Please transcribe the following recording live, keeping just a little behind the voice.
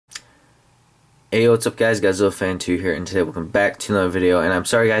Hey, what's up guys, GodzillaFan2 here, and today welcome back to another video. And I'm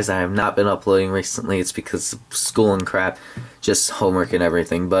sorry guys, I have not been uploading recently. It's because of school and crap, just homework and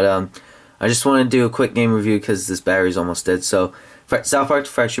everything. But I just want to do a quick game review because this battery's almost dead. So South Park: The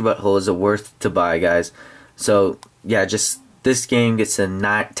Fractured But Whole is a worth to buy, guys. So yeah, just this game gets a 10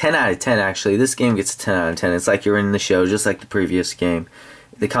 out of 10 actually. This game gets a 10 out of 10. It's like you're in the show, just like the previous game.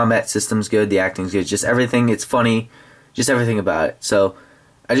 The combat system's good, the acting's good, just everything. It's funny, just everything about it. So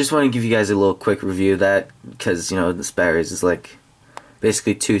I just want to give you guys a little quick review of that because, you know, this battery is like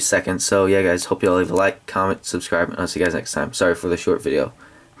basically 2 seconds. So yeah guys, hope you all leave a like, comment, subscribe, and I'll see you guys next time. Sorry for the short video.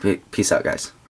 Peace out guys.